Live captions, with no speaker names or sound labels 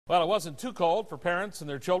Well, it wasn't too cold for parents and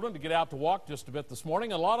their children to get out to walk just a bit this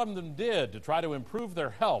morning. A lot of them did to try to improve their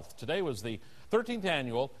health. Today was the 13th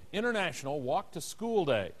annual International Walk to School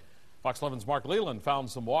Day. Fox 11's Mark Leland found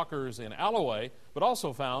some walkers in Alloway, but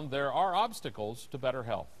also found there are obstacles to better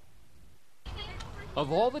health.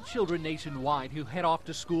 Of all the children nationwide who head off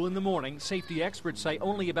to school in the morning, safety experts say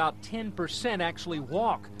only about 10% actually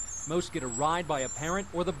walk. Most get a ride by a parent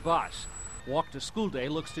or the bus. Walk to School Day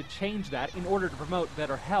looks to change that in order to promote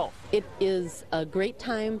better health. It is a great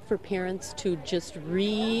time for parents to just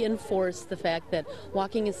reinforce the fact that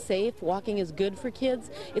walking is safe, walking is good for kids.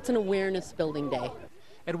 It's an awareness building day.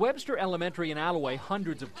 At Webster Elementary in Alloway,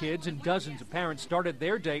 hundreds of kids and dozens of parents started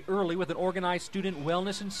their day early with an organized student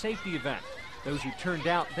wellness and safety event. Those who turned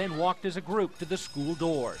out then walked as a group to the school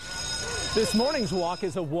doors. This morning's walk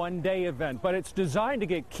is a one-day event, but it's designed to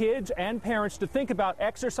get kids and parents to think about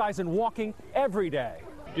exercise and walking every day.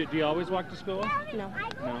 Do you always walk to school? No.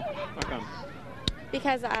 No? How come?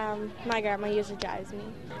 Because my grandma usually drives me.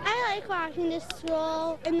 I like walking to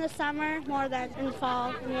school in the summer more than in the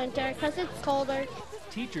fall and winter because it's colder.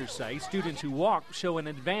 Teachers say students who walk show an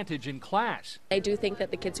advantage in class. I do think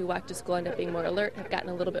that the kids who walk to school end up being more alert, have gotten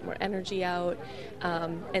a little bit more energy out,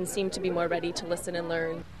 and seem to be more ready to listen and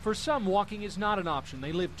learn. For some, walking is not an option.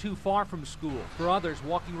 They live too far from school. For others,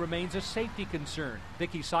 walking remains a safety concern.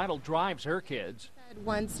 Vicki Seidel drives her kids.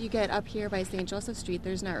 Once you get up here by St. Joseph Street,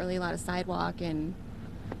 there's not really a lot of sidewalk, and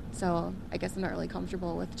so I guess I'm not really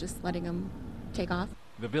comfortable with just letting them take off.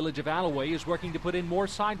 The village of Alloway is working to put in more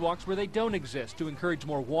sidewalks where they don't exist to encourage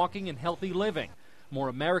more walking and healthy living. More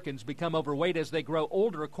Americans become overweight as they grow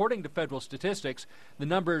older, according to federal statistics. The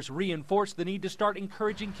numbers reinforce the need to start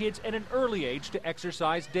encouraging kids at an early age to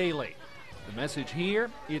exercise daily. The message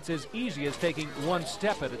here, it's as easy as taking one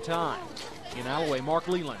step at a time. In Alloway, Mark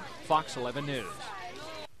Leland, Fox 11 News.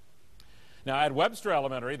 Now, at Webster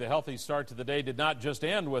Elementary, the healthy start to the day did not just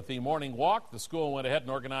end with the morning walk. The school went ahead and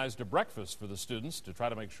organized a breakfast for the students to try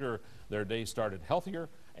to make sure their day started healthier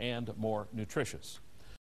and more nutritious.